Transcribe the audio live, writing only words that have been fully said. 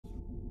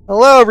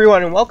Hello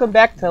everyone and welcome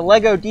back to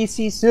LEGO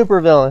DC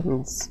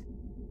Supervillains.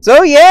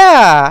 So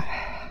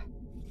yeah,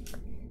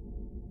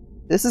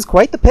 this is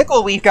quite the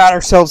pickle we've got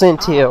ourselves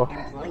into.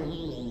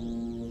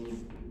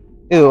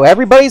 Ooh,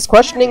 everybody's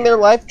questioning their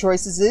life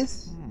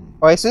choices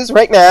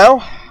right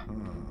now.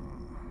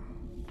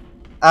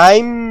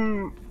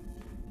 I'm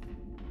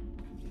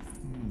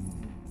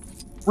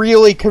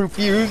really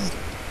confused.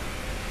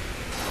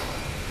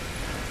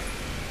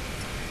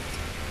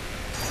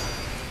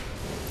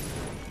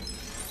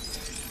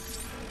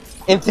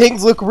 And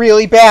things look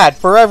really bad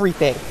for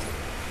everything.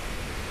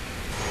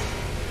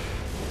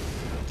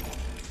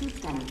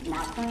 System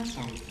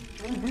malfunction.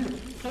 Reboot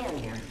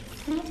failure.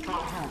 Please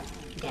call help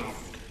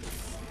desk.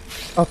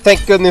 Oh,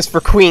 thank goodness for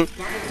Queen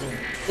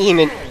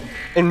Ian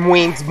and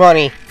Wayne's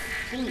money.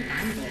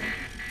 Rebinding.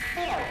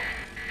 Fail.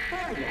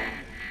 Failure.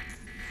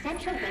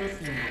 Central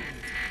base unit.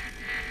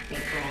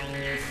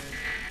 Replace.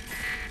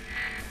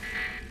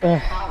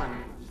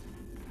 Column.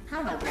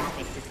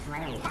 Holographic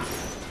display.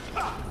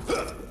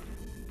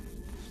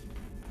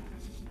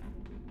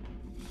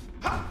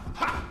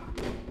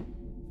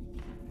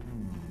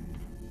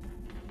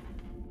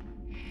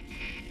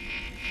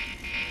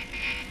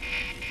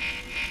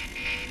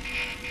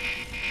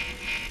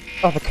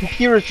 Oh, the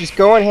computer's just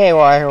going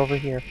haywire over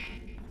here.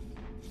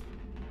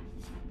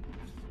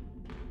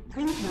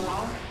 Please know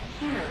all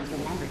heroes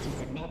remember to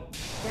submit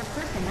their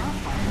personnel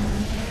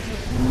files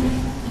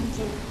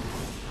into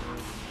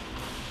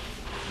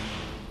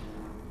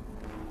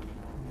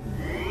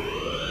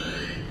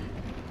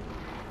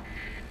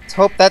Let's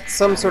hope that's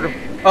some sort of...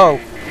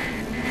 Oh.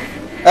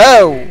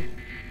 Oh!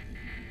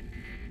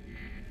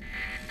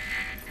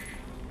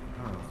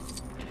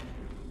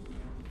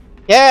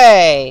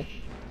 Yay!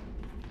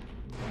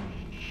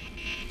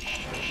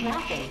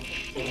 laughing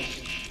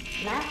fish.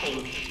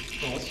 Laughing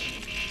fish.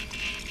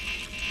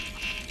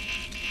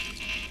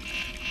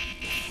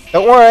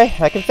 Don't worry,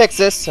 I can fix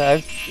this.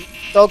 I've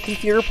installed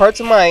computer parts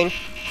of mine.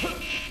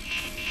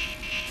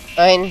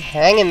 Fine,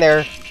 hang in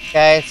there,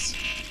 guys.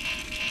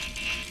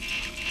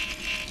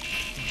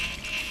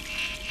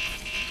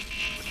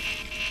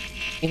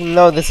 Even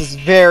though this is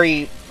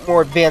very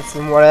more advanced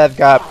than what I've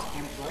got.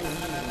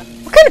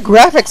 What kind of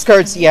graphics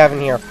cards do you have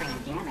in here?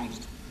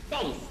 Damaged.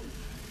 Face.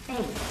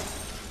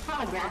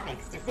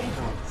 Holographics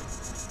disabled.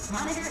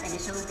 Monitor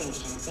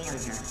initialization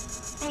failure.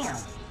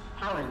 Failed.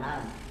 Power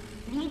low.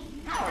 Need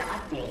power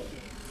update.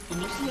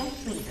 Initiate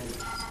reboot.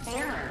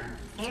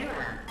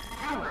 Error.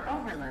 Power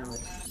overload.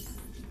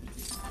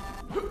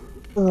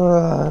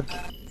 Ugh.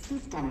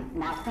 System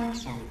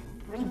malfunction.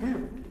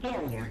 Reboot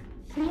failure.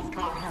 Please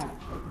call help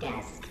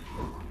desk.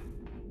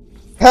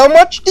 How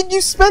much did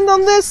you spend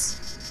on this?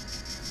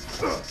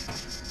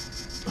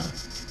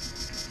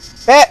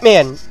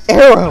 Batman,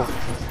 Arrow,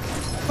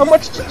 how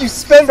much did you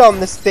spend on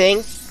this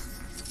thing?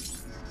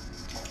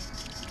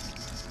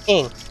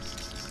 Ink.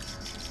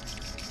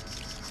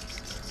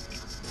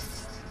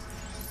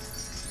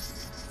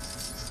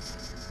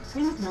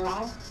 Please know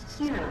all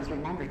heroes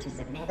remember to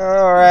submit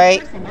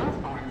Alright. personnel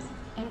forms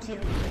into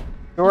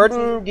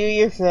Jordan, do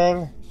your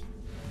thing.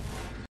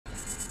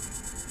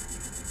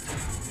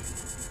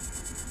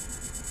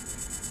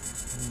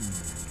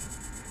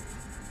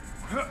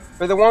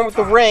 For the one with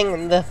the ring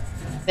and the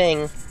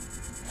thing.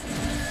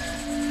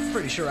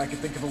 Pretty sure I could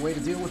think of a way to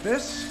deal with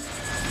this.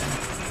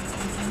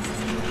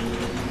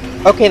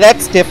 Okay,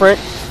 that's different.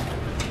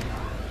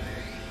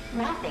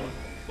 laughing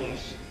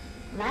fish.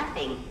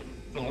 Laughing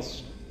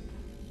fish.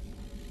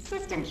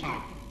 System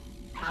check.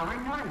 Power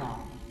normal.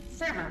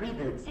 Server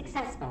reboot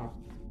successful.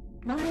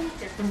 Loading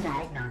system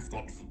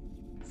diagnostics.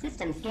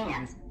 System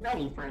scans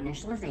ready for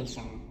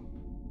initialization.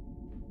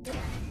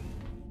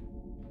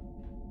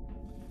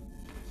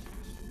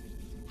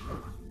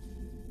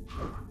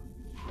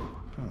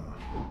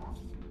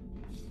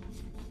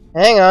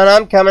 Hang on,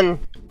 I'm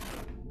coming.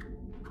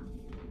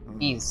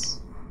 Jeez.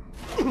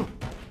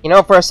 You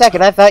know, for a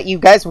second, I thought you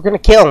guys were gonna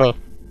kill me.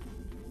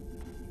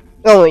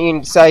 Oh,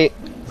 you saw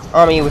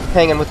me with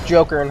hanging with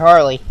Joker and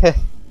Harley.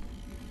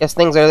 Guess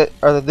things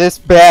are this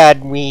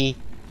bad. We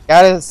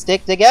gotta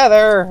stick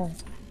together.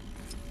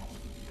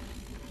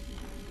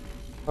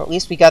 Well, at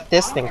least we got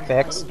this thing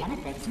fixed.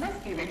 Benefits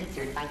must be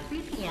registered by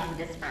 3 p.m.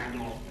 this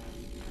Friday.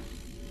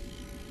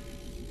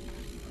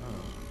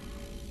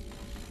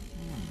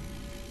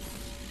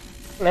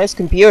 Nice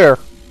computer.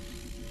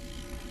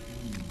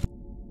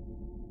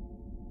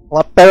 A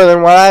lot better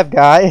than what I've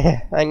got.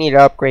 I need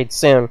to upgrade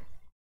soon.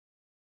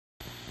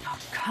 Oh,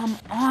 come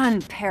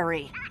on,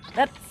 Perry.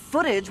 That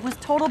footage was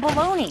total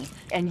baloney,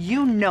 and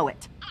you know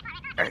it.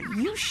 Are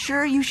you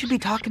sure you should be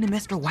talking to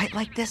Mr. White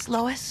like this,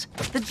 Lois?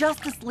 The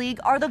Justice League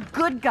are the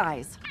good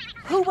guys.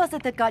 Who was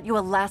it that got you a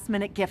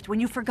last-minute gift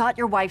when you forgot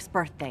your wife's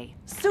birthday?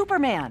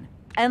 Superman.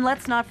 And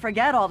let's not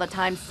forget all the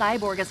times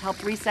Cyborg has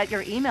helped reset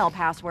your email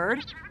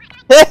password.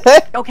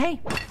 Okay,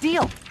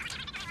 deal.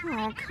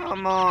 Oh,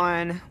 come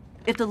on.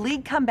 If the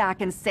League come back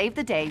and save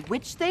the day,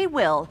 which they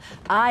will,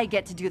 I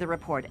get to do the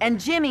report, and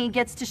Jimmy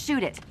gets to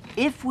shoot it.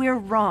 If we're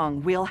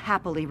wrong, we'll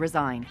happily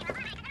resign.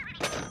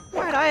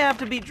 Why'd I have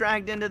to be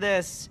dragged into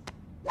this?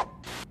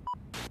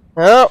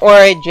 Don't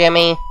worry,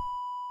 Jimmy.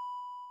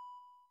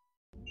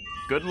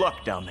 Good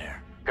luck down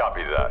there.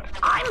 Copy that.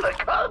 I'm the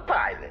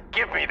co-pilot.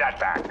 Give me that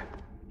back.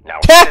 Now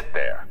sit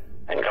there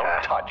and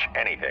don't touch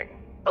anything.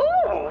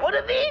 Ooh, what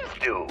do these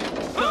do?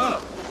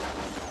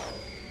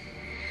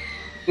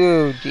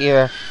 Ooh,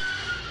 dear.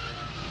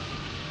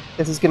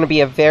 This is gonna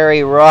be a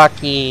very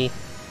rocky...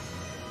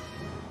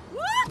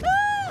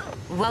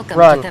 Welcome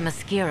Run. to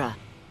Themyscira.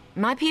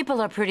 My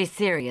people are pretty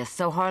serious,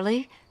 so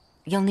Harley,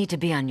 you'll need to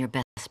be on your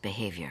best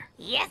behavior.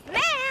 Yes,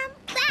 ma'am.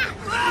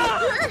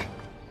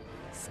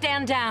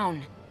 Stand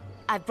down.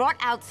 I've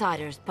brought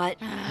outsiders, but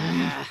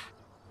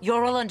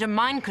you're all under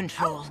mind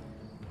control.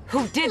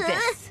 Who did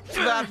this?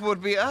 That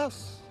would be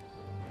us.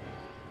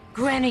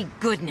 Granny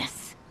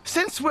Goodness.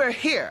 Since we're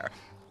here,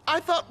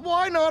 I thought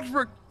why not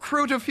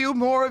recruit a few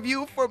more of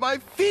you for my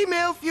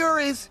female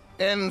furies?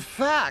 In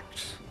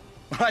fact,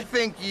 I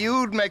think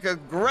you'd make a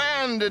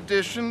grand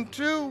addition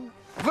too.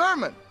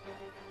 Vermin,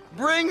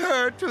 bring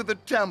her to the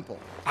temple.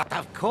 But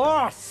of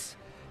course!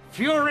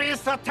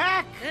 Furious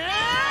attack!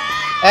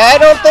 I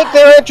don't think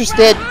they're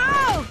interested.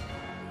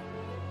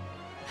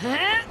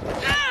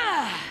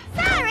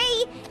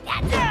 Sorry!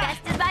 That's the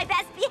best of my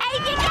best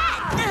behavior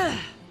yet!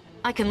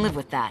 I can live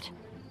with that.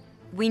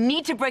 We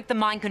need to break the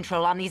mind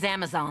control on these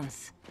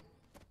Amazons.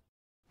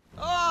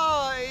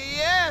 Oh,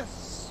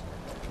 yes!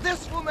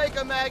 This will make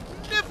a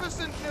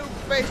magnificent new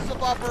base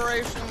of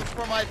operations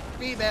for my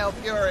female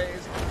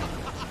furies.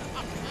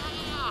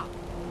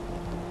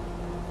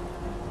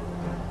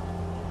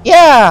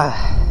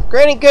 Yeah!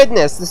 Granny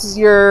Goodness, this is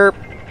your...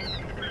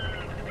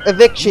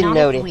 eviction Not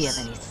notice. if we have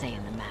any say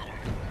in the matter.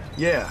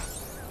 Yeah.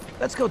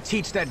 Let's go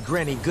teach that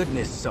Granny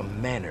Goodness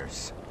some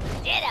manners.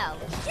 Ditto.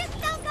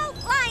 Just don't go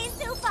flying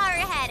too far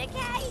ahead,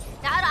 okay?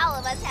 Not all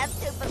of us have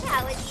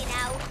superpowers, you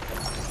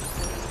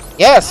know.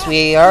 Yes,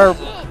 we are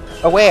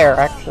aware,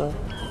 actually.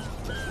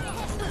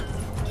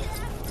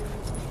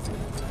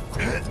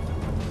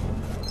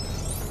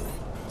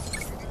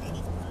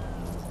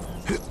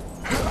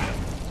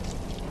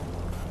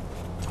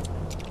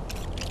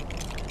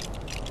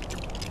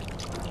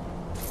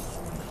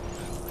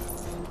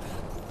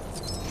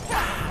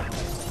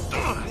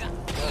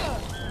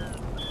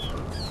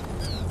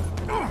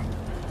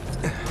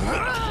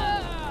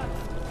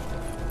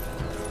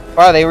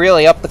 Wow, they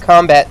really upped the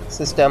combat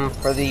system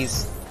for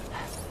these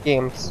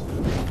games.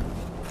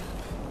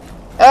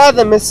 Ah,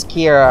 the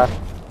Themyscira.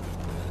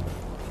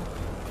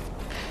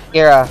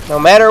 No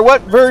matter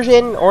what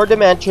version or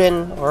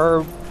dimension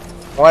or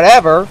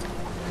whatever,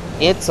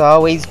 it's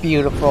always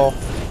beautiful.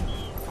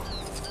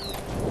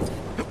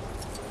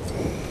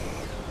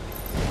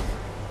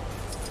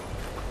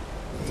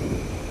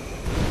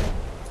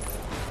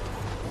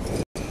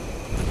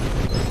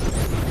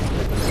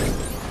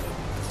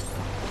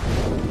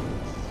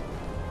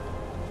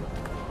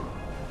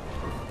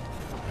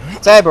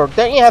 Cyborg,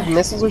 don't you have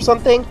missiles or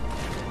something?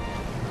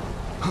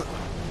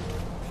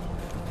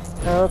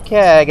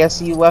 Okay, I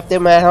guess you left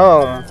him at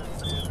home.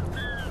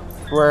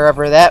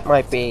 Wherever that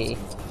might be.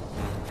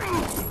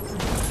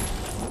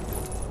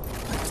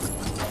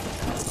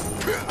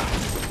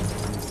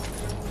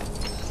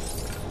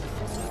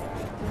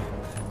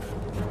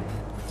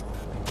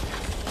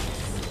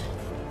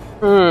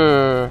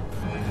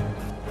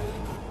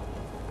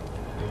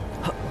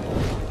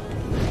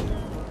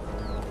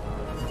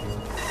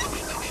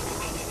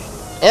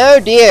 Oh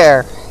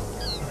dear.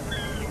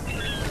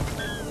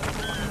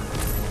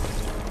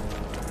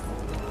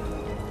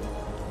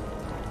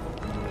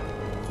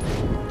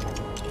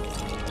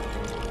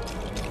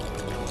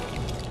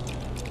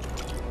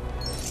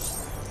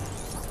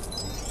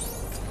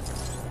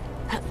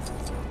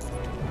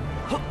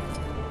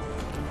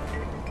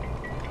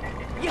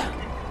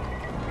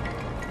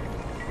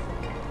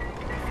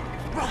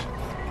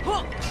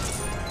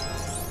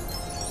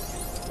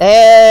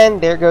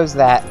 And there goes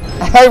that.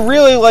 I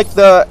really like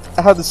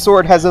how the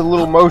sword has a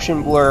little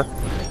motion blur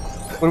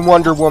when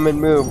Wonder Woman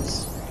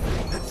moves.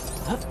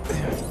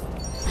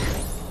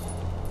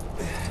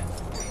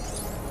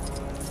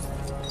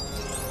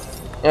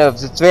 Yeah,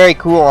 it's very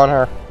cool on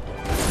her.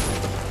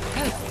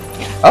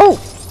 Oh!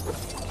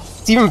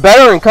 It's even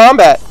better in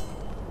combat!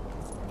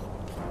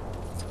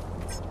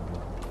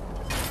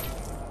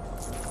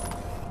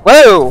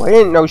 Whoa! I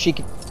didn't know she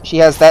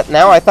has that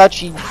now. I thought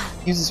she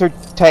uses her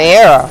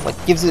Tiara,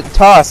 like gives it a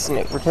toss and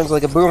it returns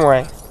like a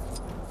boomerang.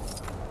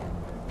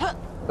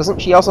 Doesn't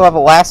she also have a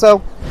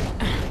lasso?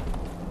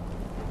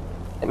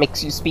 That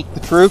makes you speak the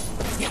truth?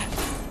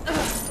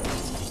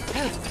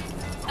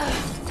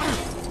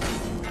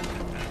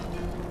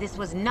 This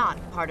was not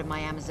part of my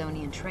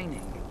Amazonian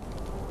training.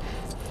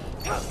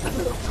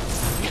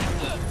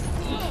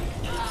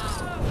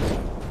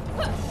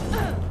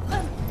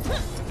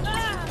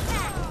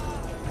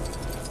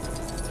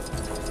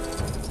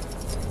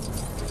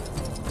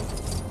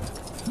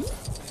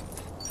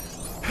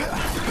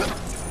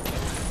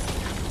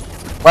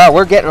 Wow,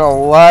 we're getting a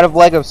lot of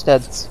Lego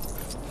studs.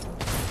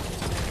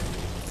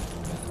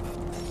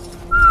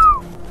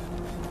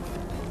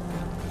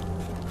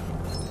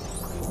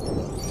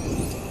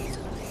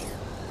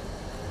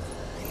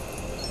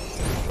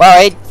 Wow,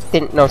 I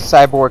didn't know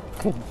Cyborg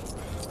could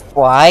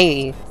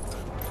fly.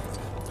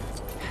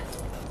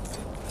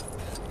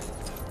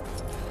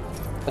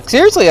 Like,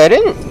 seriously, I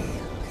didn't.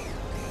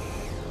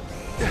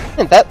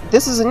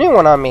 This is a new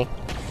one on me.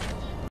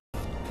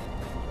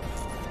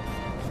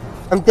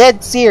 I'm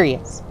dead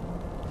serious.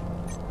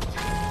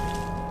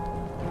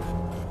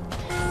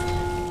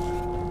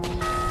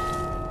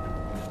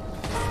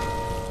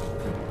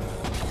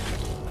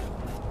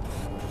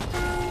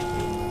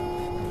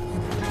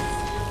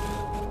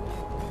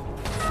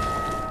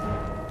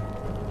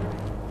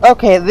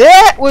 Okay,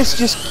 that was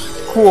just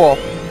cool.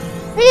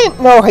 I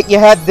didn't know you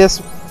had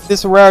this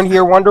around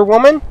here, Wonder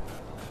Woman.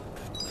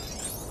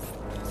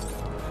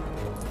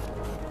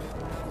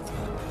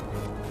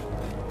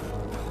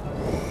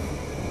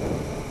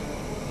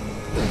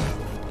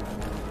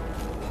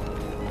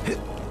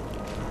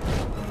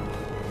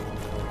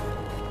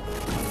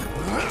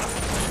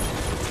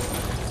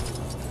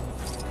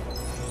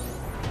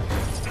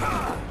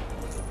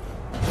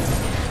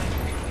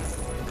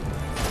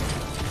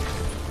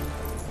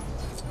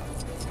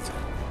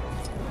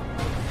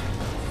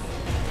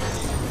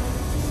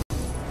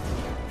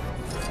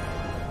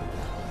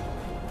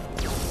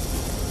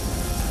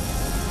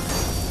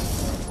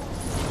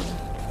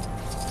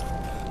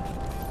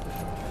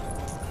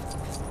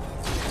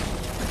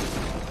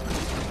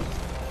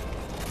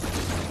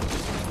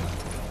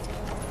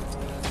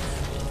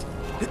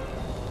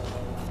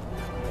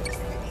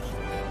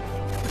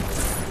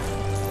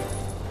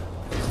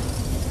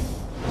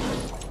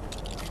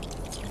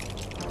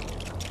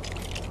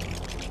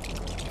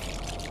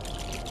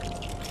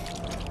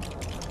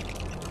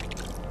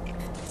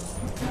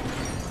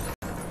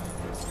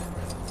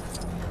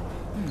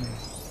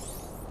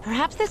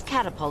 Perhaps this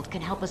catapult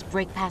can help us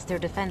break past their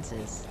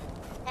defenses.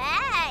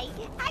 Hey,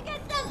 I got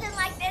something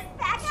like this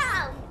back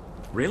home.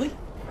 Really?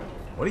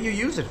 What do you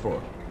use it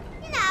for?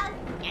 You know,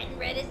 getting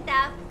rid of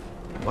stuff.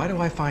 Why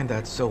do I find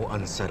that so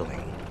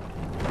unsettling?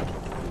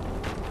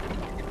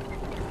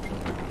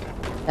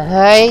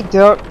 I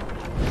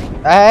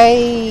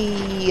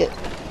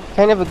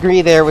kind of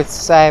agree there with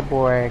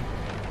Cyborg.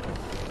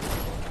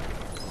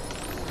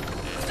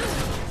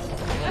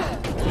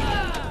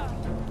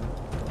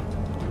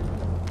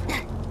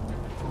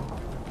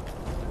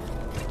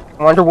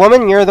 Wonder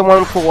Woman, you're the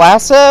one with the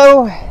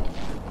lasso?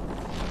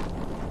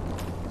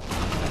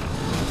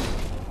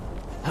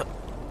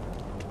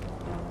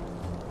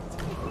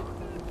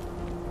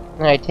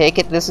 And I take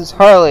it this is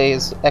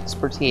Harley's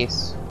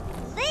expertise.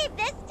 Leave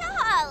this to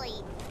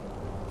Harley.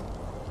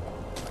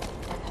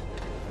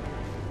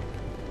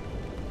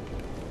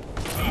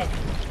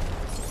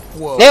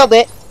 Whoa. Nailed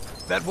it!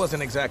 That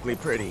wasn't exactly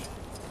pretty.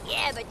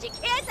 Yeah, but you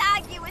can't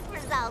argue with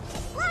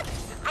results. Look,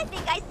 I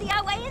think I see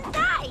our way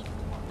inside.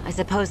 I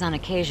suppose on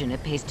occasion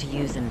it pays to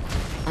use an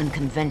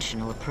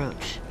unconventional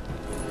approach.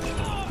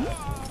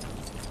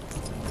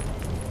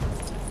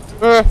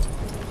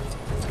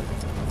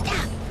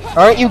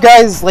 Aren't you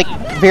guys, like,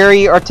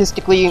 very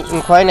artistically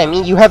inclined? I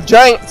mean, you have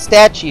giant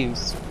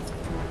statues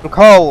and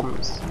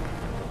columns.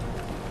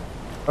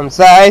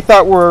 So I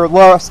thought were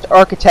lost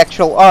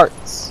architectural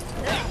arts.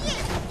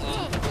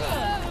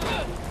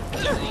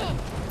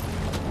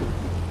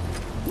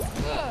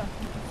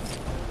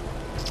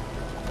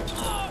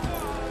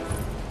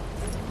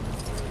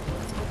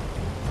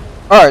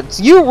 Arts,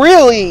 you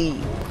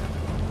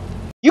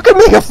could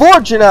make a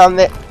fortune on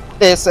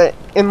this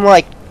in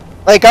like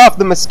off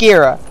the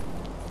mascara.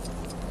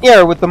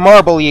 Here with the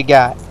marble you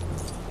got.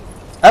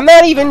 I'm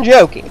not even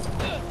joking.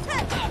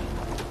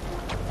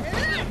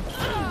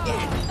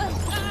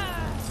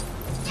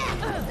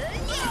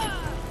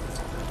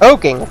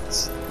 Oaking,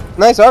 it's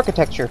nice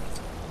architecture.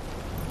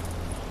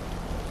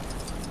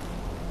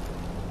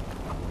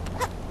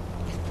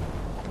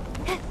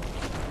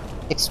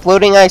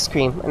 Exploding ice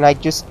cream, and I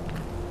just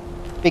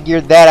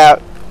figured that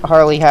out.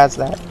 Harley has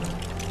that.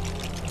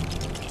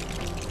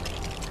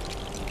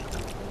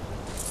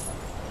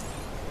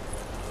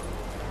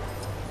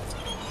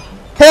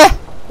 Heh!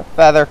 A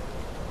feather.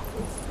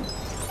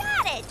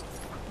 Got it.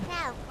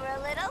 Now for a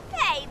little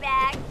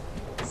payback.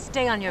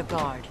 Stay on your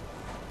guard.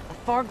 A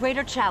far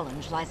greater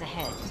challenge lies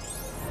ahead.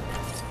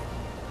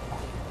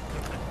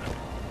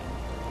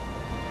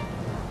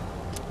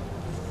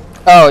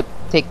 Oh, it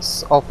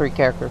takes all three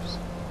characters.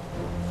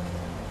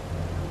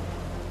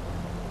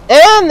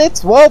 And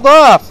it's walled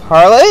off,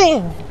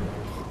 Harley!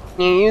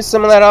 Can you use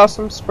some of that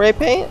awesome spray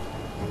paint?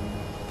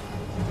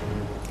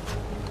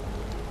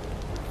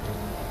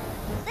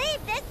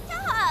 Leave this to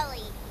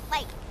Harley.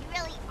 Wait, you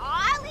really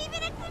are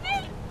leaving it to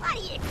me? What are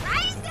you,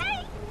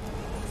 crazy?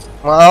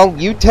 Well,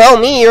 you tell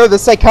me, you're the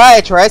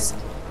psychiatrist.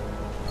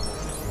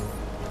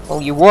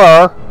 Well, you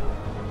were.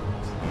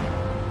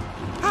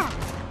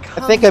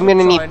 I think I'm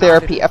gonna need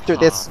therapy after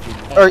this.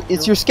 Or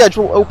is your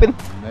schedule open?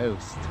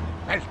 Most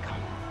welcome.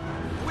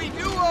 We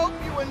do hope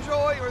you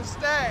enjoy your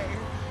stay.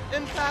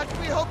 In fact,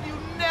 we hope you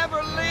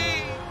never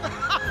leave.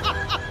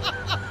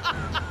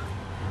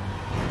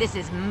 This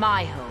is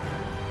my home.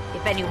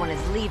 If anyone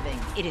is leaving,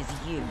 it is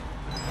you.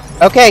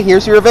 Okay,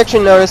 here's your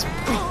eviction notice.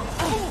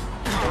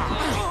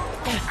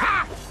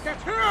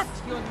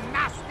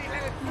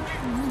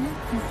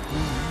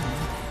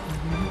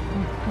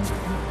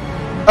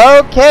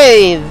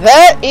 Okay,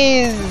 that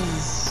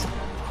is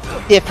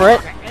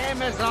different. The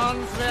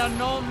Amazons were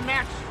no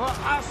match for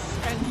us,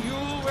 and you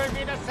will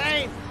be the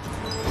same.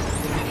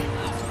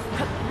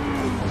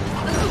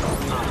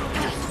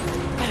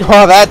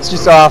 Oh, that's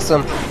just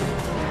awesome.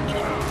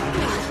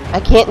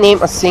 I can't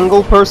name a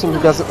single person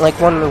who doesn't like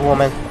Wonder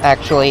Woman,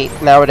 actually,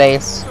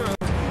 nowadays.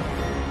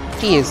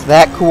 She is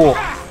that cool.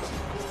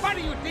 What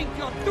do you think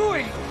you're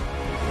doing?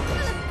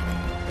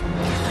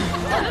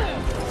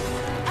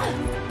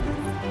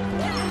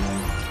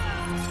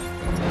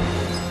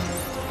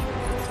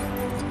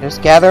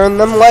 Just gathering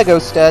them Lego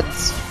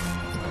studs.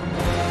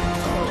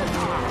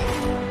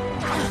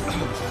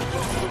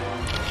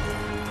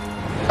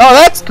 Oh,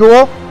 that's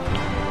cool!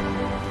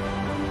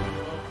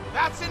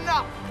 That's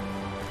enough.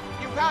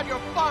 You've had your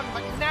fun,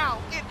 but now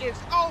it is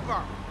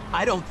over.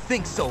 I don't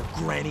think so,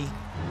 Granny.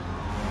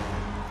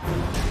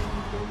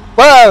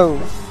 Whoa!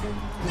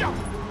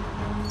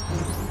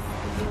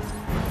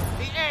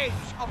 The age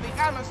of the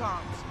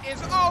Amazons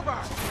is over.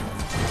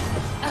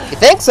 You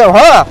think so,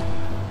 huh?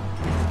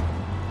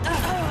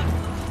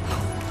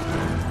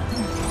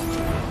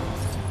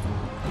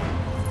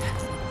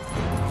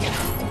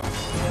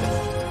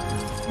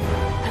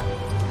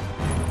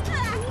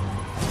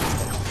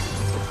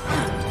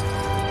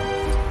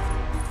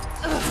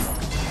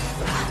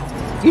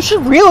 You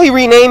should really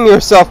rename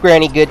yourself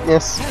Granny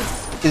Goodness,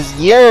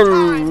 because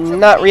you're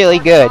not really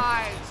good.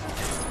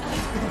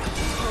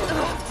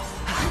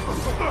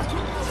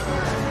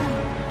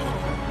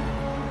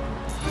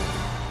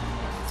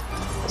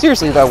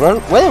 Seriously though, when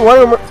did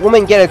Wonder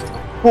Woman get a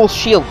cool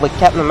shield like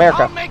Captain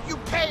America? I'll make you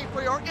pay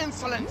for your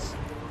insolence.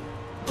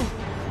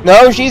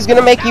 No, she's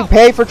gonna make you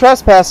pay for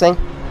trespassing.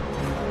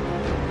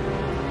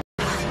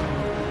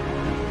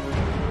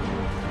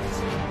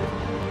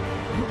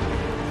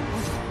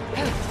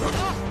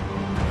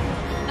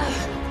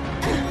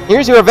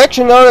 Here's your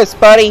eviction notice,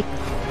 buddy.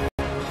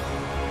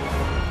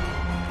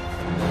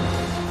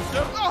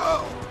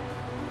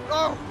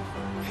 Oh,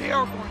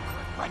 you're going to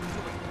regret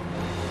doing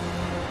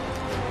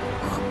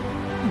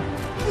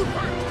it.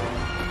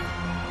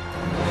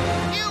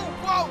 You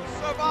won't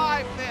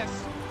survive this.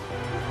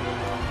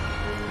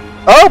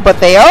 Oh, but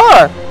they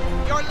are.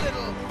 Your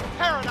little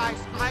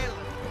paradise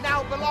island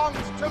now belongs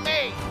to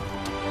me.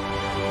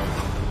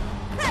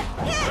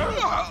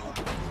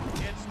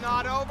 It's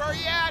not over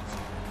yet.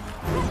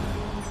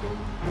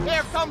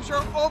 Here comes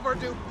your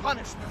overdue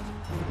punishment.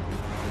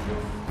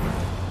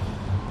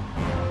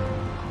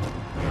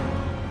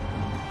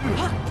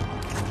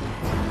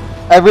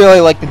 I really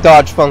like the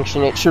dodge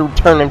function. It should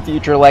return in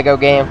future LEGO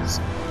games.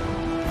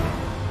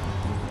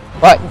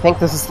 What, you think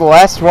this is the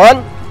last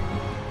one?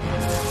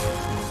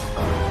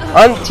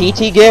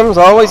 TT Games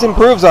always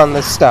improves on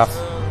this stuff.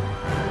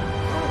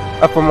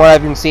 From what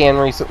I've been seeing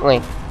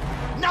recently.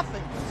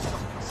 Nothing can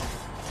stop us.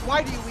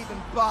 Why do you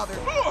even bother?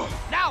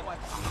 Now what?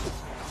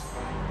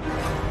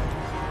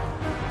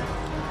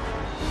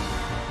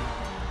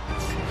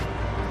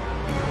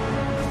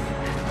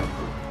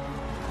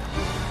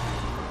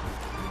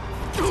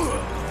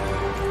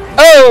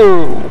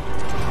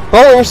 Oh!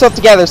 Pulling yourself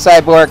together,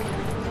 Cyborg.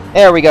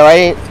 There we go.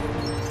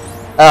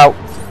 Oh.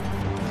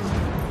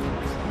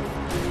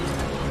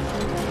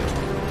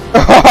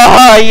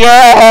 Oh,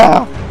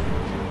 yeah!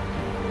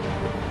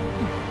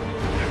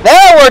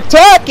 Now we're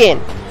talking!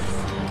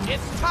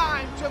 It's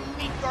time to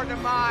meet your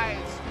demise.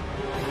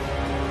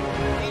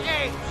 The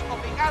age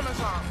of the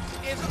Amazons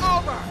is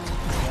over.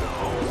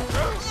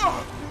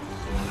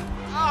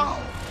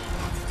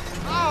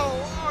 How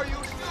are you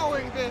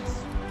doing this?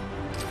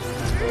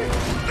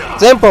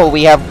 Simple.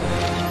 We have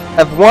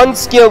one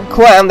skilled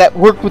clown that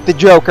worked with the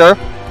Joker,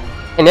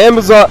 an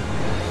Amazon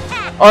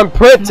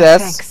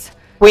Princess,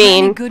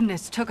 Queen, Granny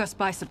Goodness took us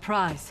by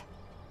surprise.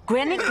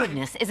 Granny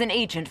Goodness is an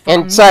agent for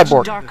and a much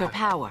Cyborg. darker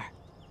power.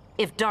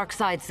 If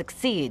Darkseid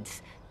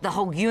succeeds, the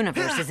whole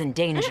universe is in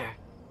danger.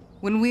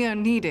 When we are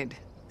needed,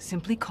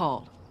 simply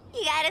call.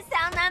 You got a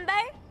cell number?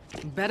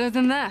 Better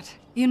than that,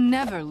 you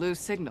never lose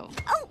signal.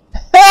 Oh!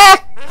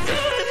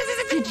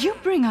 Did you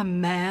bring a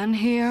man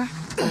here?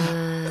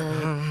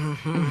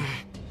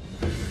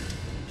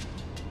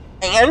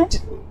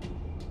 And?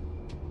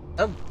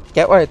 Oh,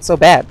 get why it's so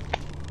bad.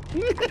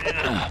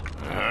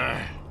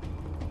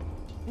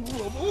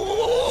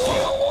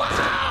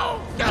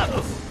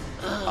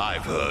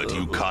 I've heard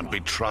you can't be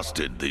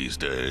trusted these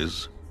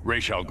days.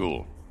 Ra's al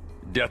Ghul,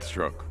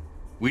 Deathstroke.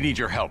 We need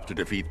your help to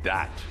defeat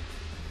that.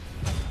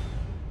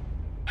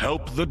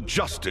 Help the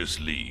Justice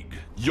League.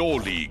 Your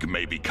league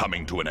may be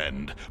coming to an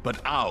end,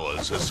 but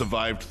ours has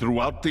survived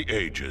throughout the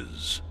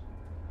ages.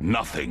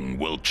 Nothing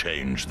will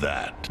change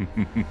that.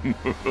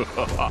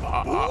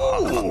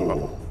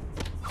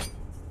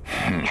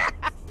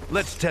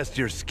 Let's test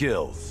your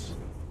skills.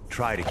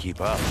 Try to keep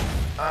up.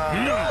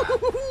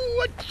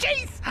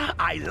 Chase!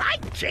 I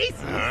like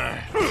Chase!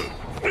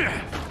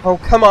 Oh,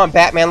 come on,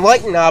 Batman,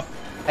 lighten up.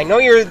 I know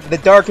you're the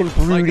dark and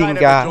brooding like I never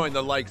guy. joined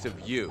the likes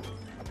of you.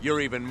 You're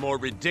even more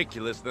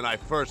ridiculous than I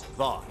first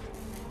thought.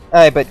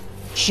 Alright, but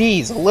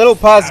Jeez, a little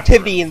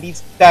positivity in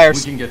these dire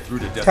We can get through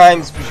to Deathstroke,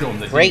 times. show him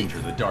the Great. danger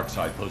the dark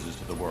side poses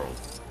to the world.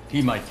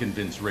 He might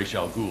convince Ra's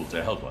al Ghul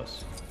to help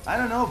us. I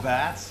don't know,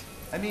 Bats.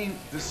 I mean,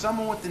 does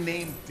someone with the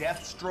name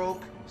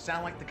Deathstroke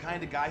sound like the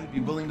kind of guy who'd be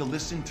willing to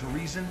listen to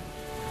reason?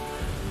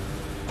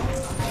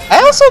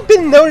 I also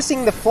been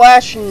noticing the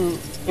Flash and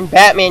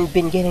Batman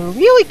been getting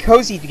really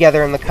cozy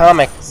together in the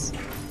comics.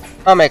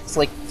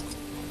 Like,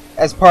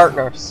 as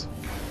partners.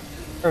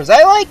 Or as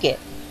I like it.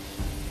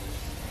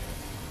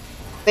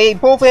 They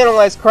both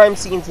analyze crime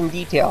scenes in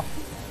detail.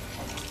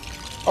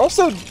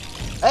 Also,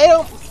 I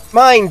don't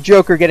mind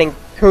Joker getting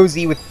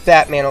cozy with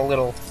Batman a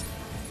little.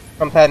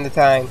 From time to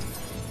time.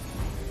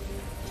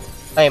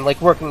 I am,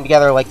 like, working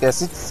together like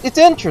this. It's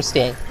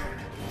interesting.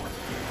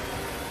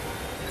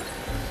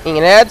 And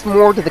it adds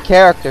more to the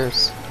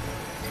characters.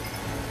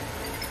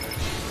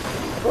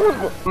 I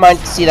wouldn't mind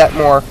to see that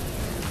more.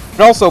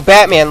 And also,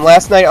 Batman,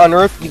 Last Night on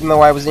Earth, even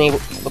though I wasn't able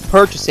to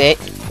purchase it,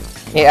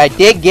 I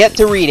did get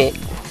to read it.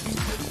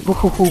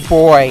 Ooh,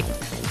 boy.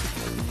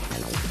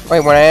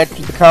 Wait, when I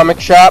entered the comic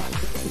shop,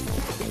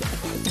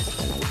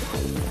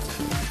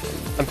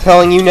 I'm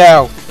telling you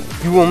now,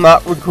 you will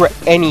not regret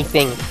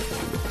anything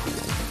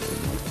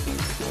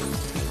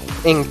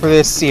for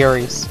this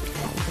series.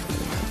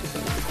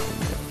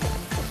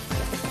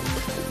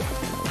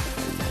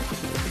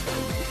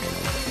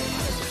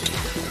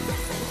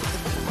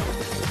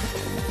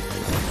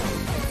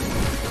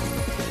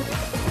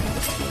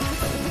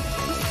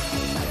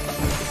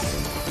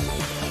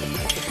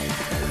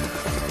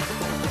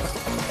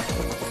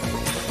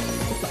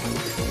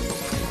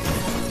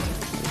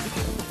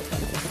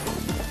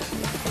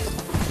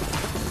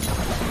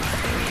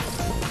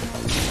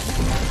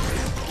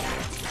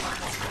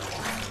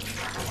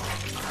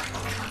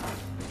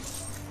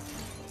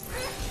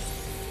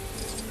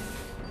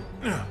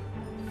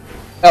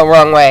 Oh,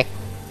 wrong way.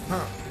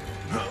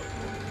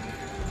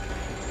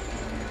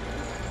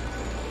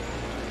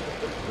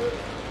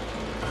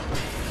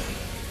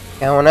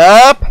 Going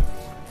up. Come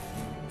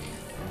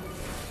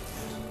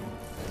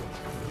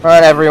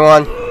on,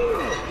 everyone.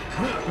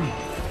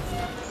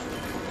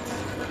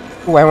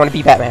 Ooh, I want to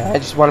be Batman. I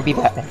just want to be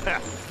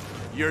Batman.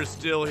 You're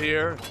still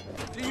here?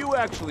 Do you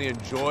actually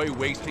enjoy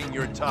wasting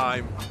your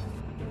time?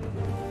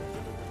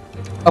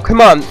 Oh, come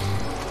on.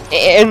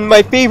 And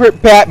my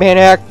favorite Batman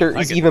actor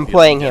is even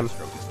playing him.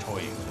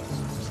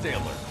 Stay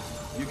alert.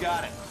 You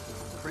got it.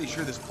 Pretty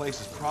sure this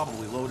place is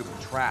probably loaded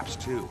with traps,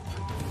 too.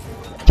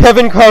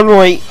 Kevin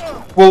Conroy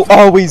will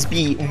always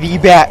be the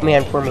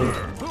Batman for me.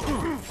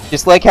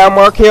 Just like how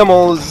Mark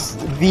Hamill is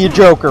the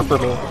Joker for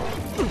me.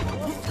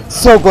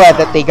 So glad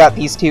that they got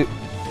these two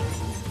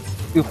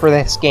for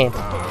this game.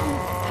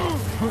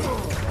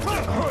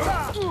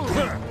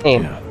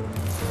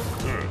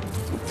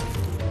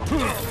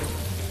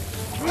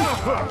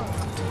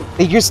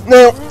 They just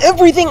know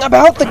everything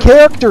about the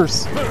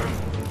characters.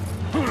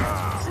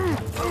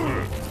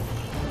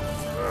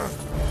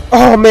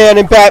 Oh man,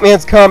 and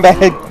Batman's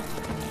combat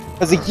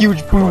has a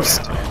huge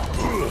boost.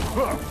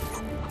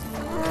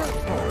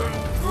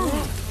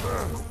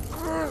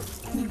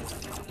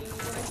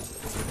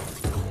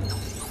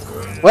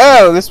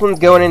 Whoa, this one's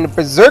going into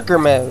Berserker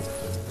mode.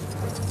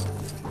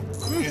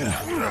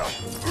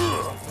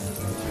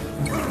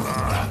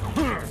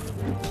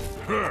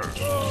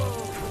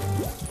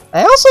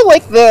 I also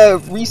like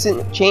the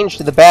recent change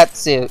to the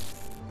Batsuit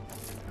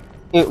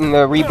in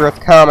the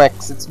Rebirth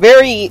comics. It's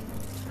very...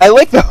 I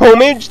like the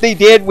homage they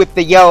did with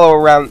the yellow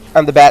around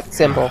on the bat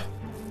symbol.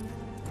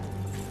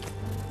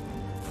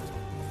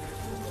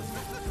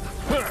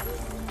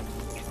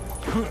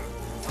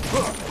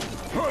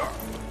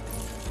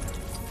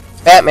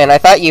 Batman, I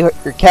thought your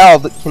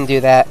cowl can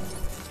do that.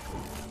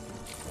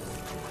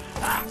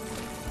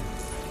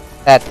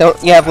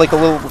 Don't you have like a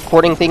little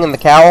recording thing in the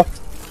cowl?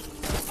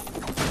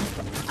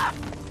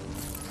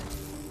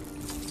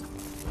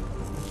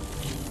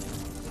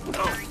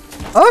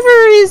 However,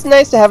 it is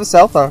nice to have a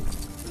cell phone.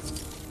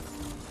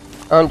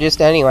 Oh,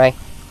 just anyway.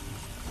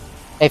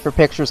 Hey, for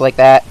pictures like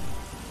that.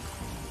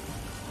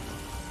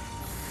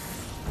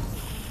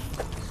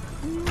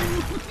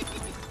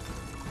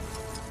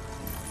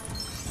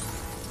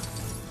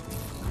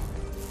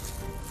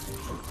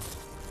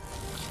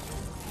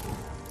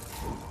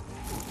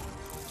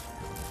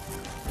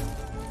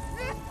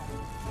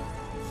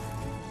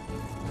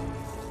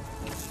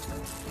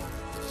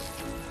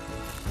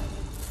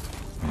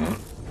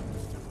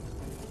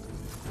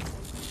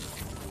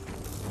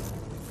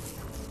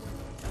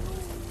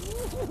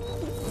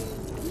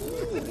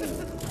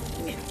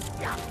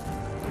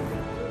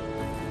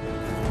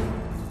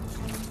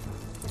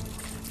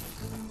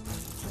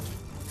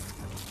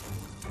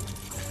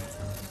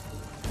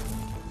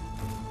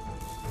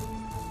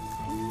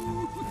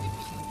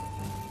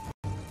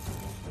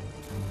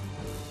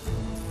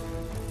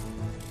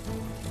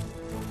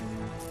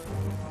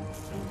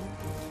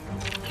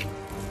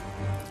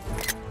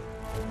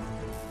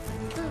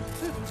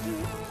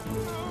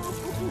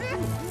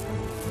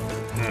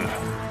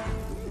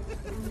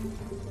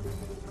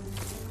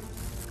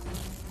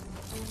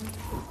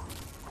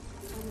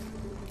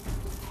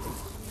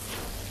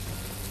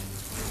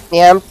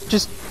 Yeah, I'm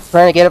just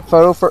trying to get a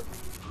photo for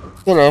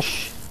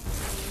finish.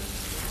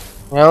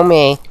 You know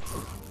me.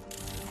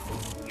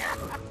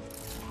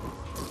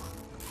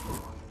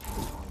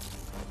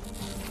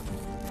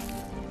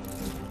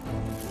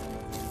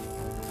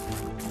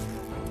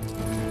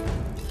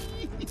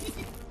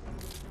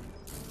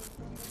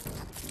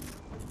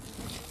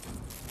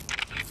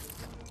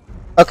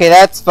 Okay,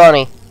 that's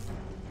funny.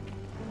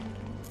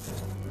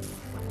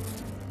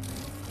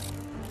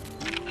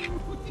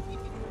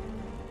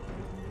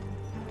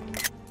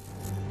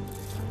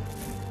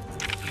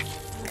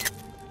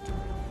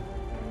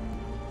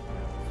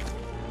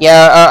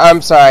 Yeah,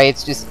 I'm sorry,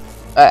 it's just,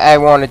 I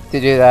wanted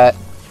to do that.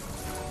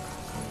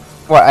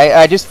 Well,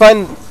 I just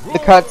find the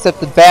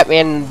concept of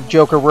Batman and the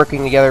Joker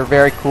working together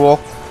very cool.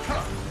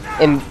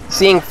 And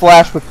seeing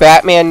Flash with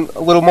Batman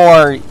a little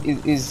more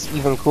is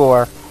even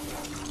cooler.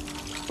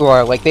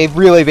 Like, they've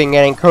really been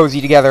getting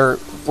cozy together,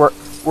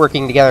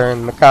 working together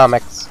in the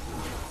comics.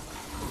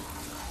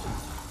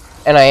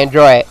 And I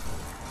enjoy it.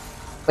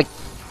 Like,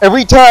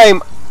 every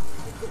time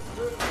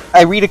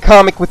I read a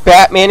comic with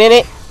Batman in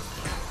it,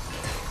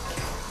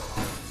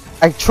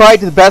 I try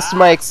to the best of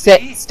my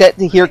extent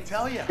to hear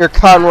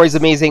Conroy's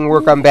amazing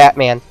work on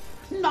Batman.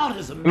 Not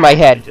as in my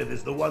head. imaginative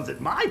as the ones at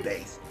my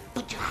base,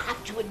 but you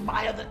have to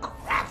admire the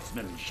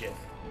craftsmanship.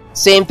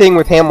 Same thing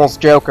with Hamill's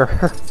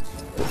Joker.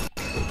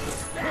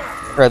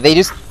 They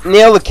just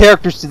nail the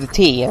characters to the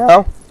T, you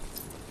know?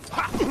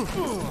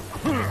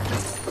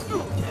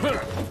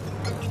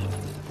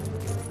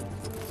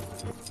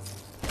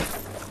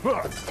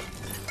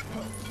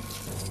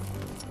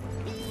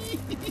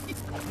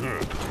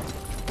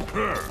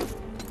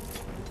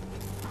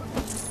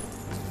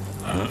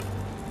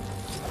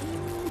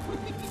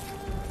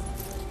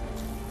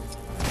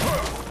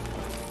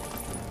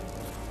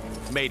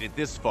 Made it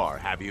this far,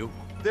 have you?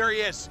 There he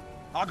is.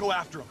 I'll go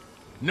after him.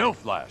 No,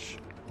 Flash.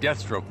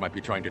 Deathstroke might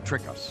be trying to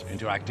trick us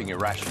into acting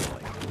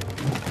irrationally.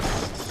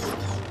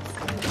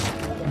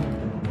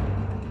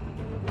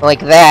 Like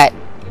that.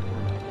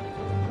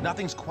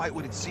 Nothing's quite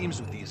what it seems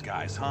with these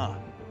guys, huh?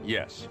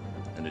 Yes,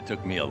 and it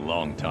took me a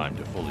long time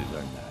to fully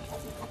learn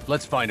that.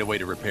 Let's find a way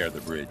to repair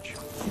the bridge.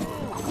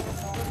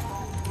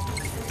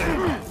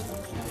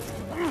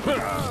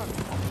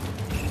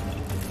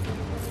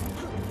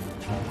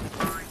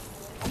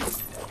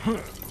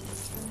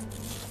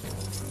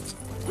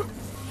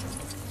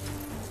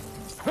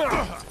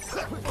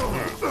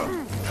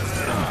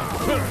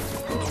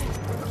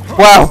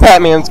 Wow,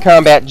 Batman's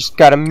combat just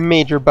got a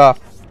major buff.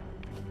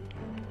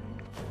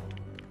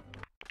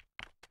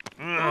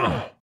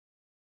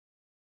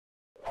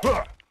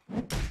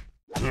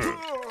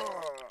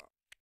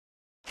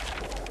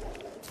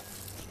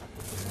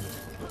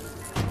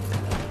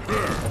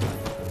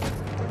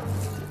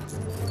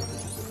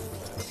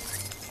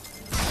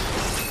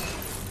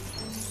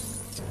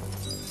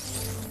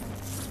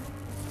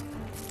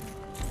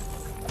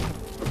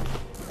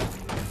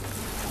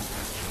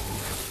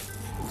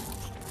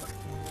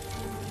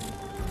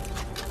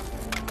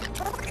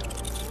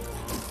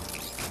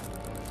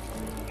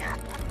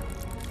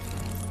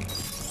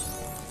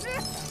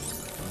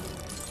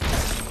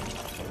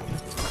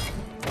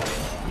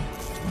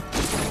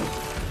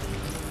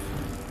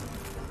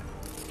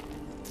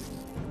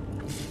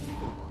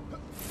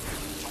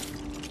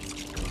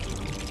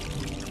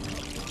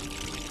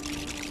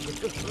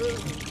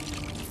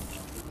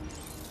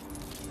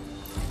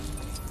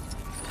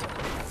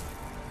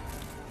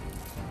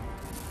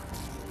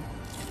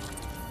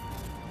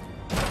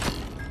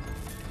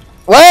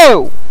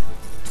 Whoa!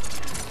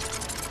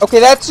 Okay,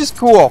 that's just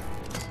cool.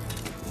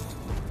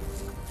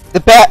 The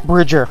Bat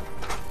Bridger.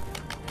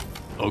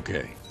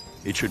 Okay,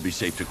 it should be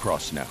safe to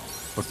cross now,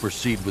 but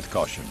proceed with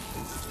caution.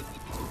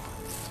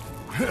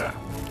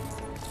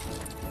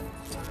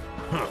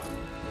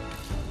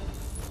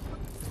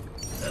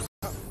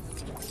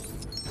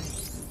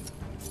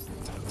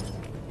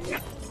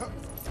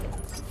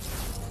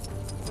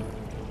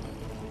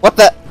 What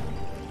the?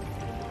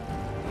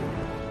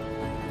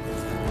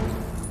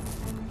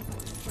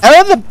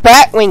 How did the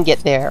Batwing get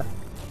there?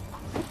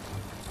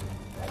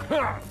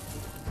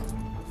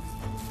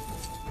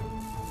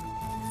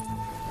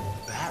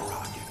 Bat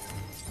rocket.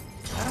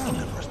 I don't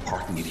remember us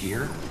parking it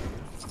here.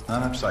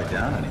 Not upside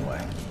down,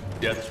 anyway.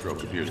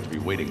 Deathstroke appears to be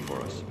waiting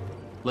for us.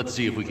 Let's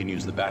see if we can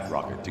use the Bat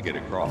Rocket to get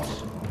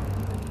across.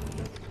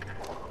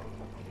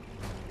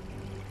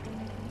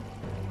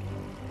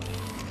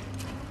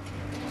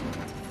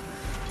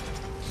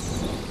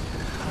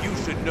 You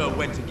should know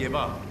when to give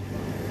up.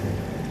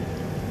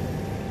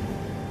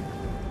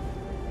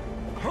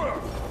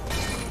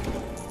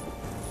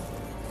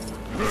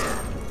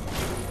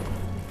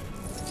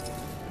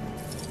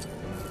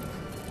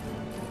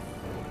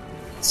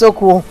 So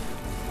cool.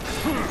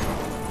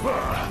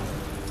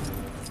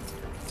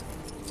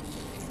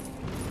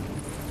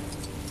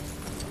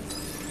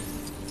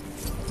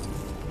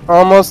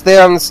 Almost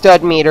there on the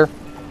stud meter.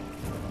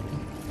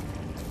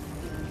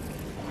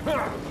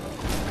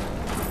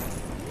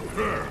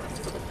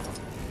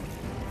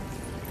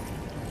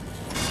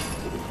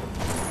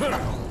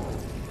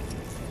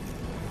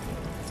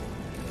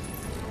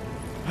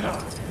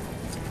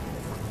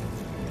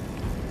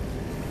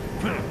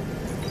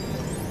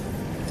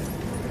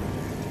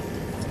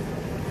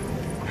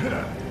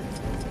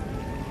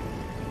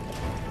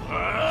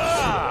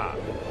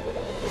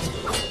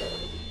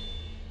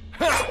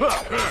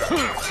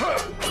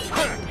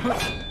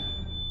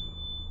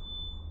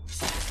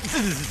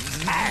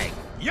 Hey,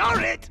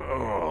 you're it!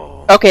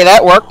 Okay,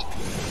 that worked.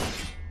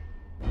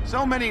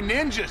 So many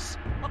ninjas!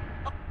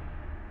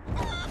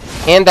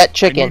 And that I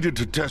chicken. needed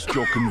to test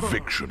your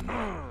conviction.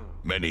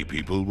 Many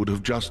people would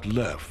have just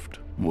left.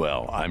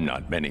 Well, I'm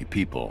not many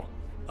people.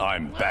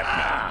 I'm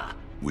Batman.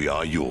 We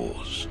are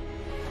yours.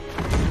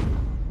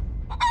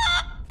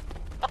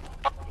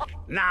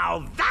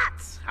 Now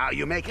that's how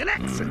you make an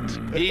exit.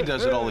 He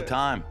does it all the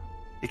time.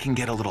 It can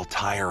get a little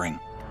tiring.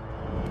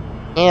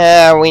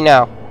 Yeah, we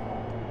know.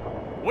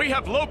 We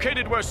have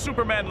located where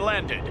Superman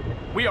landed.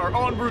 We are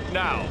en route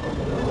now.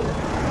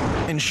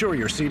 Ensure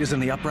your seat is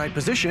in the upright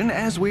position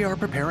as we are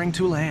preparing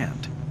to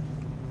land.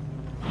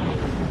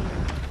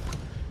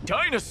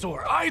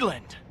 Dinosaur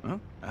Island! Huh?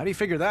 How do you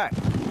figure that?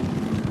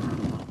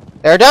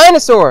 They're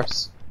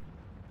dinosaurs.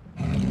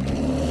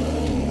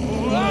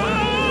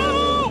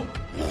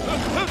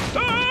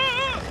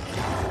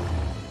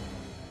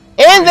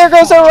 And there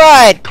goes a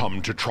ride.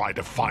 Come to try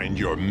to find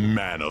your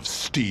Man of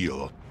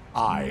Steel.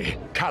 I,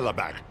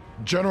 Kalibak,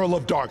 General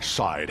of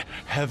Darkseid,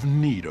 have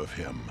need of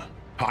him.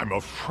 I'm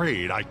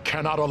afraid I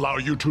cannot allow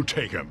you to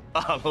take him.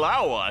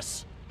 Allow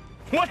us?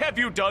 What have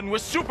you done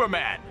with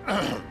Superman?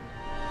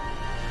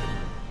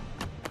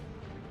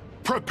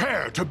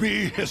 Prepare to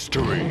be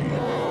history.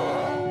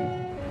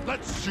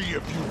 Let's see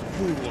if you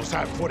fools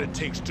have what it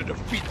takes to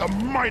defeat the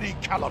mighty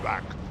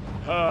Kalibak.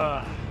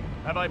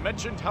 Have I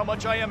mentioned how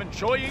much I am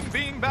enjoying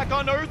being back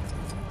on Earth?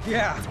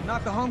 Yeah,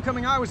 not the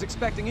homecoming I was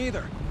expecting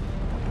either.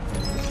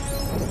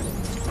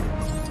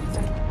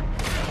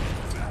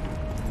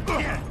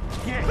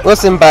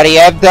 Listen, buddy,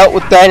 I've dealt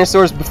with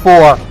dinosaurs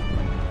before.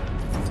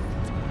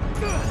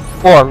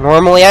 Or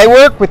normally I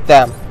work with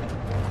them.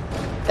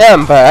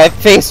 But I've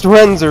faced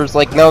Renzers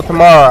like no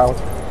tomorrow.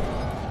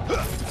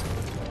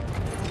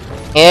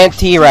 And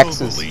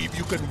T-Rexes. Believe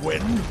you can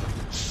win?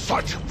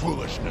 Such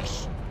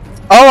foolishness.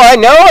 Oh, I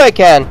know I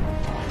can.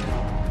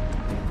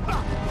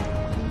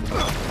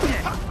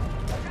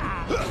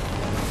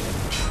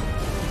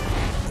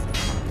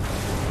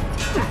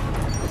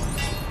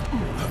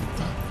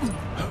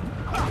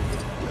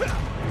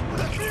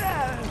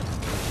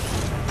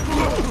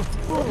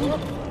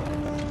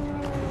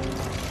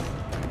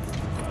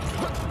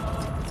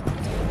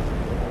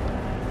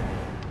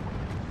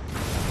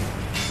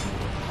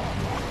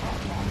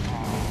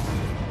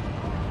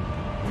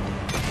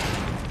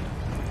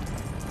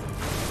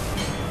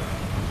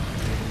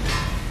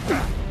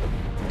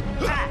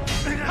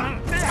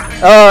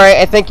 Alright,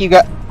 I think you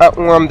got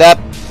warmed up.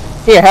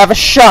 Here, have a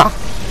shock.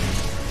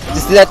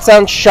 Does that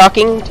sound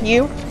shocking to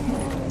you?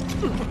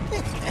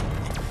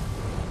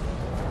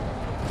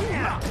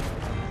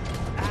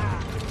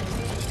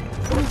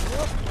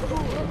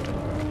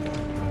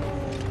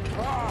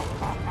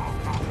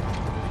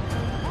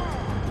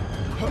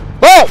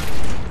 Whoa!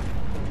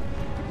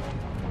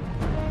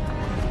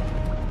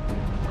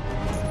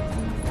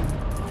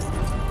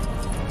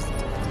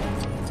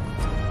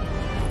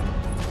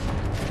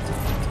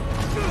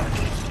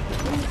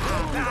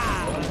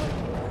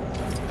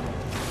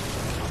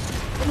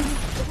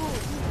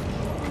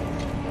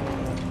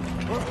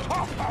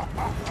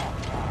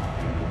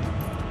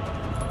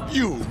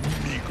 You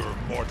meager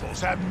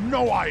mortals have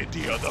no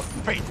idea the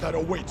fate that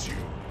awaits you.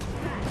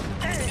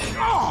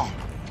 Ah!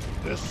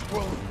 This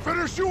will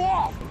finish you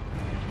off!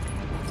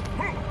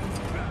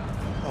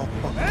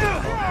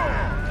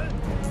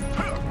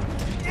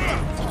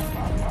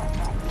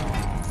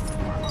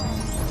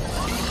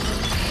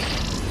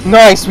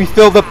 Nice, we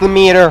filled up the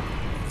meter.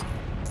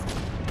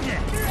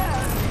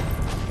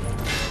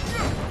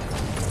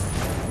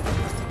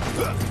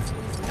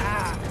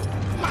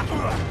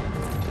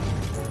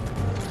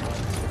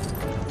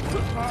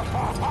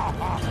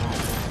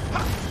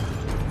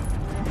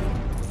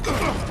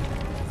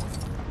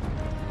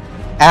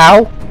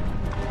 Ow.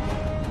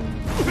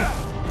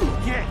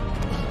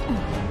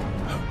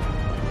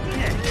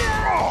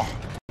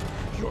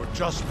 You're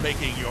just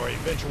making your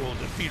eventual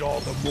defeat all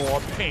the more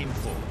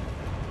painful.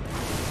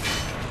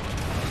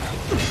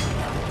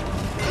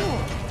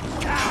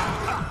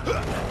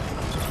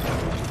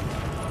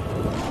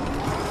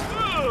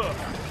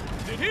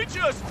 Did he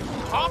just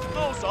pop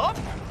those up?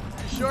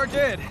 Sure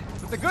did.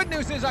 But the good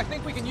news is I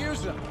think we can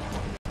use them.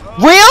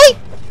 Really?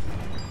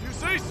 You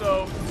say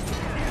so.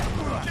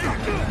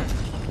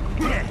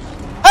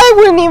 I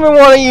wouldn't even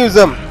want to use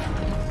them.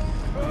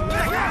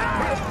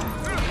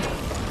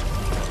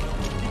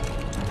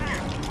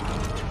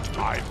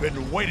 I've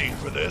been waiting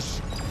for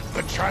this.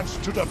 The chance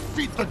to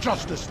defeat the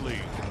Justice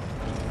League.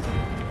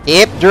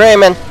 Keep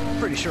dreaming.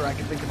 Pretty sure I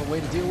can think of a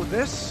way to deal with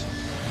this.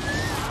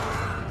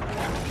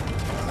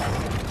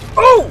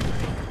 Oh!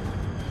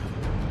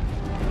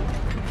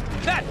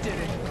 That did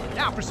it!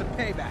 Now for some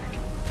payback.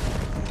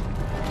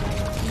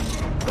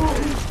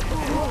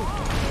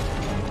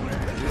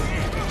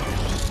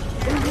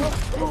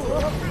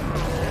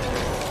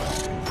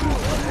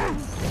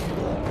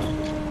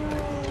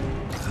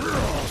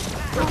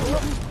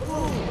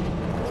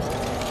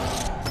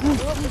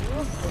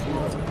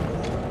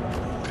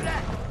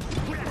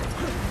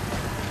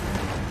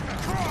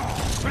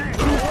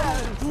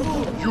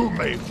 You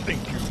may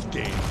think you've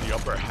gained the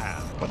upper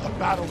hand, but the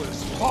battle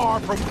is far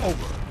from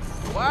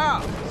over.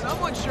 Wow,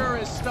 someone sure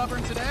is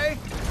stubborn today.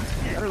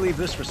 Better leave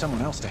this for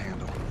someone else to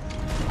handle.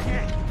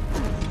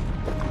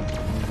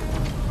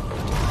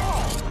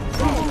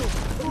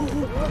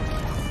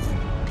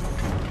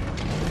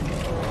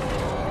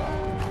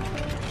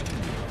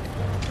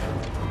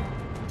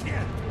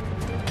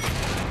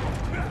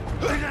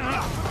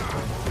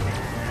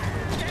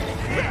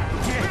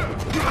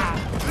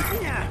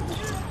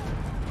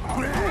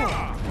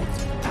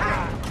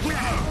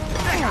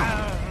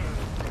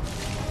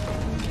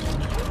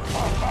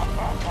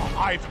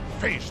 I've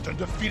faced and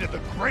defeated the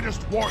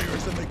greatest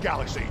warriors in the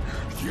galaxy.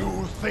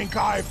 You think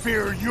I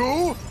fear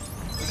you?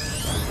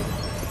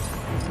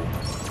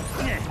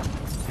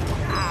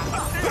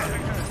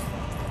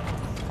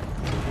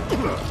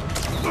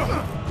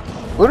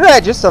 What did I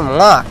just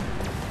unlock?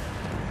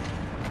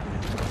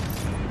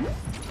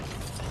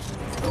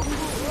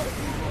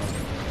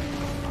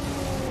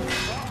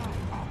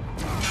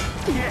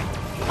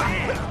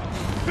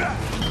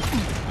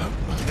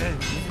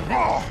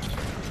 Oh,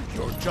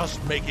 you're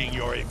just making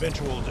your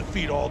eventual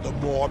defeat all the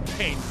more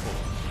painful.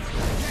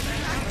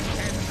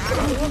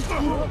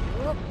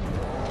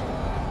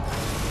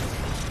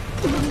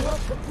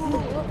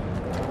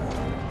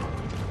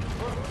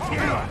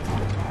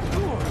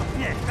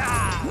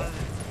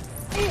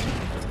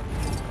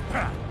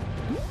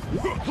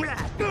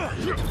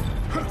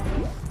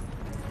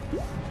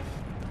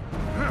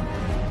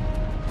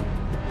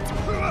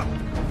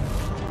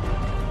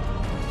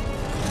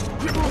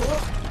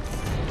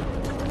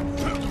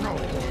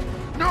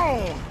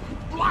 No!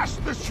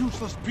 Blast this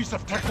useless piece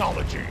of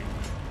technology!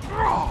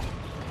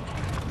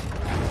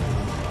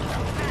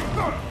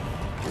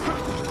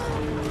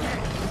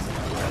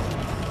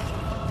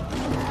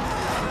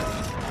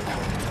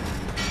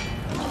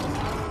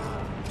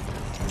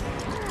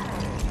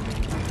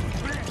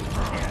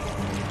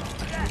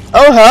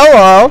 Oh,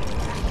 hello!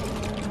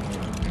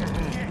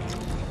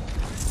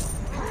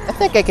 I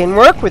think I can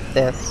work with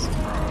this.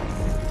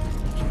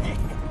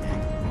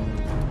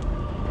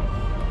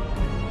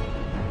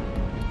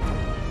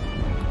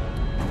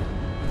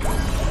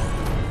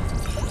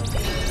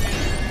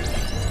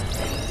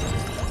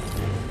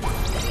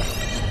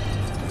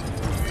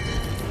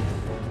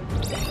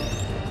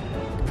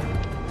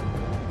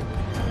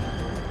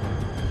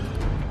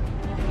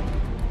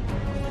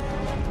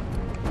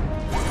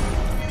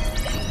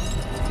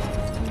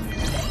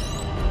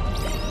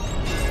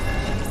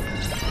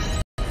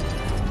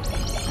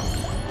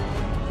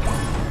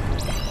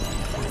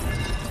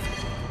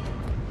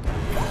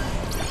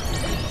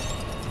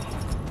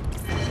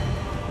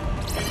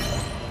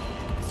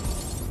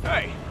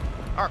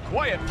 Our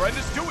quiet friend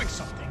is doing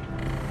something.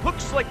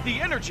 Looks like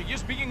the energy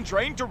is being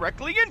drained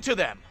directly into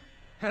them.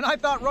 And I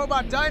thought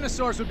robot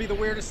dinosaurs would be the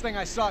weirdest thing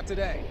I saw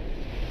today.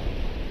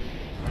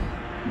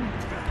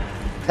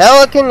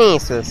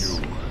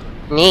 Telekinesis.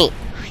 Neat.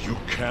 You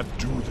can't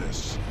do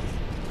this.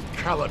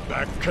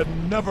 Kalibak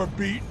can never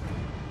beat.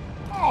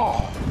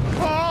 Oh!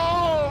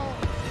 Oh!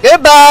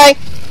 Goodbye!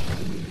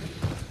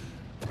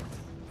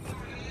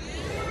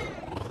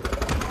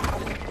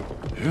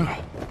 Yeah.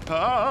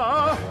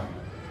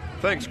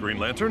 Thanks, Green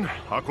Lantern,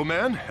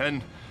 Aquaman,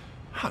 and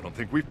I don't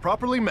think we've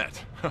properly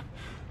met.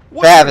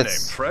 What's Travis.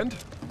 your name, friend?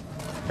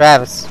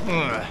 Travis.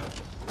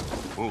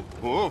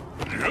 Oh.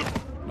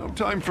 No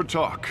time for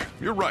talk.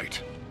 You're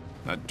right.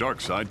 That dark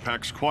side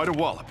packs quite a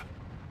wallop.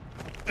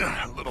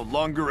 A little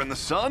longer in the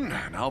sun,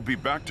 and I'll be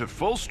back to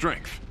full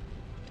strength.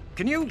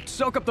 Can you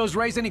soak up those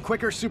rays any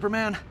quicker,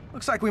 Superman?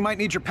 Looks like we might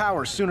need your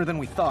powers sooner than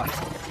we thought.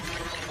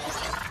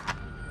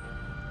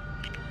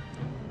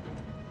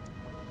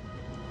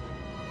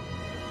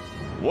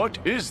 What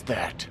is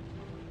that?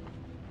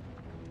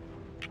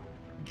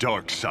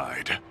 Dark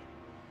side.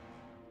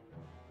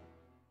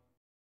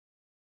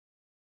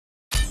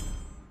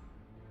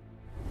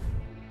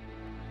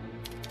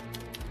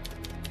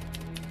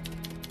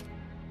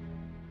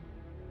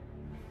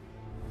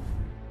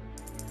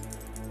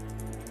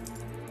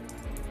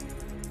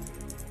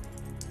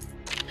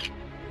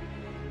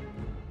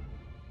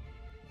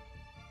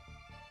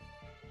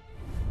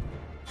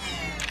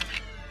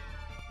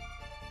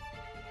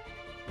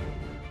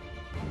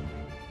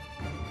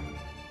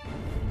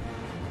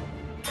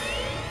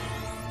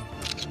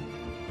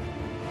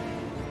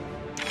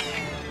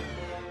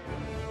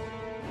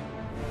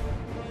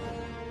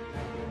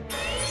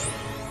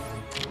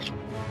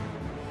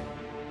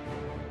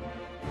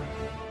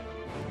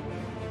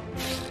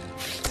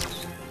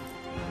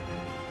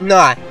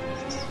 Nah.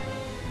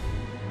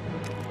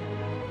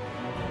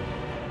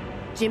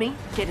 Jimmy,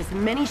 get as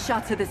many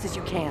shots of this as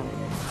you can.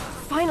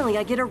 Finally,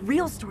 I get a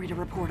real story to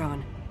report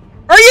on.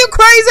 Are you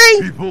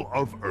crazy? People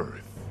of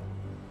Earth,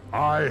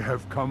 I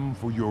have come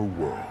for your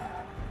world.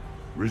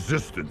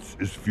 Resistance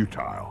is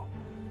futile.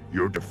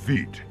 Your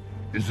defeat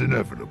is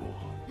inevitable.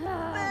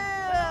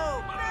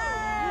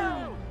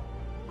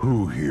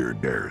 Who here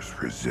dares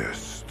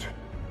resist?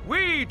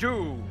 We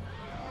do!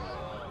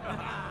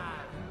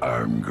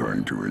 I'm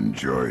going to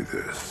enjoy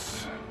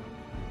this.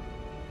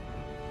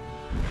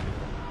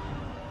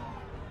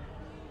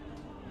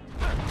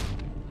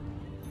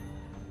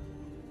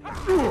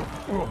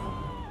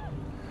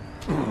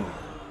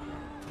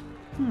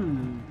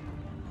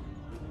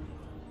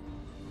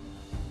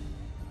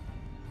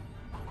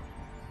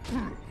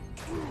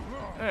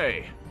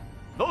 Hey,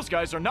 those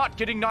guys are not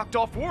getting knocked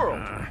off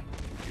world.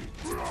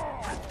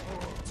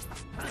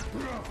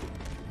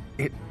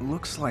 It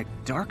looks like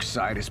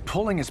Darkseid is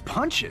pulling his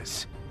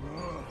punches.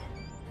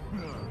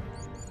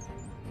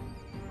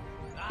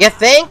 You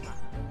think?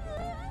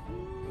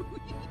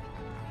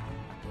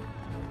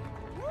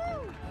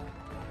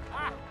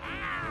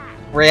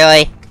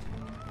 Really?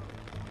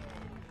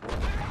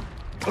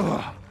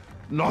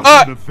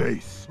 Not in the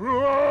face.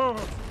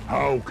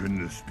 How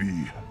can this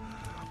be?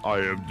 I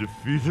am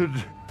defeated.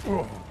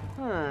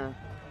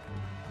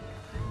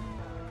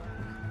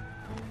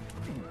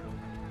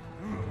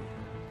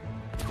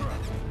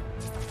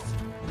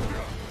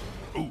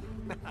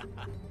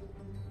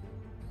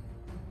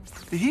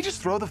 Did he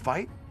just throw the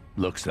fight?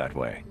 Looks that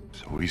way.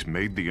 So he's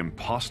made the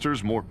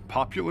imposters more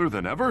popular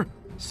than ever?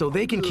 So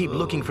they can keep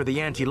looking for the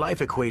anti-life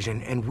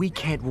equation, and we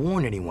can't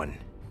warn anyone.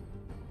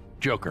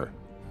 Joker,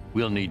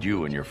 we'll need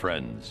you and your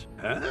friends.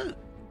 Huh?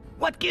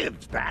 What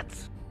gives,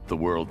 Bats? The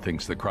world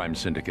thinks the crime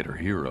syndicate are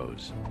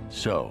heroes.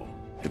 So,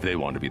 if they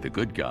want to be the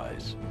good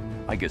guys,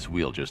 I guess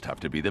we'll just have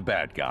to be the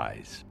bad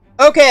guys.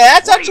 Okay,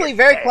 that's actually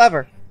very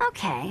clever.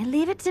 Okay,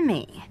 leave it to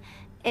me.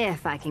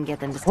 If I can get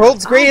them to stop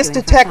World's greatest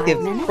arguing detective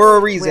for 5 minutes, for a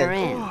reason. we're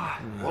in.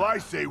 Well, I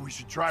say we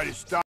should try to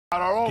start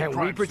our own Can't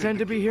crime we pretend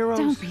to syndicate. be heroes?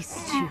 Don't be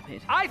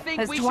stupid. I think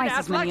There's we should twice ask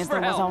as many Lex as for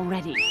there was help.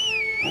 already.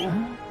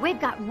 We've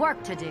got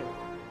work to do.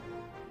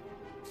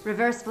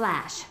 Reverse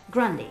Flash,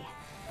 Grundy.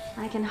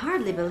 I can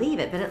hardly believe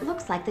it, but it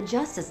looks like the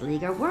Justice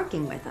League are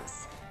working with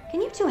us.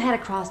 Can you two head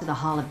across to the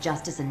Hall of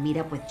Justice and meet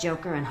up with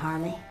Joker and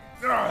Harley?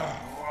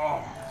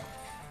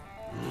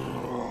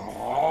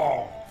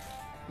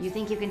 You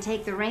think you can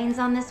take the reins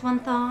on this one,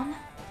 Thawne?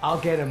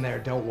 I'll get him there,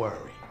 don't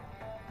worry.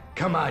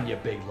 Come on, you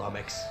big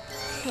lummox.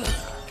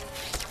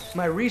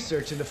 My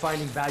research into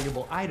finding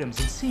valuable items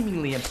in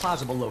seemingly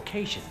implausible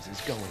locations is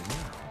going well.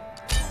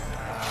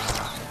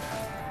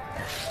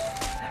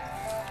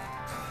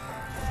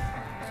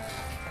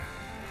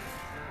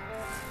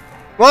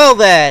 Well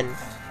then.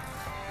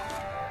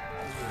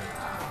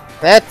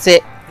 That's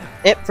it.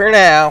 It for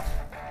now.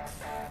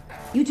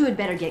 You two had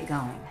better get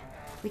going.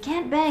 We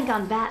can't bank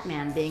on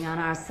Batman being on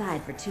our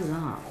side for too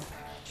long.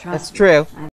 Trust That's me, true. I've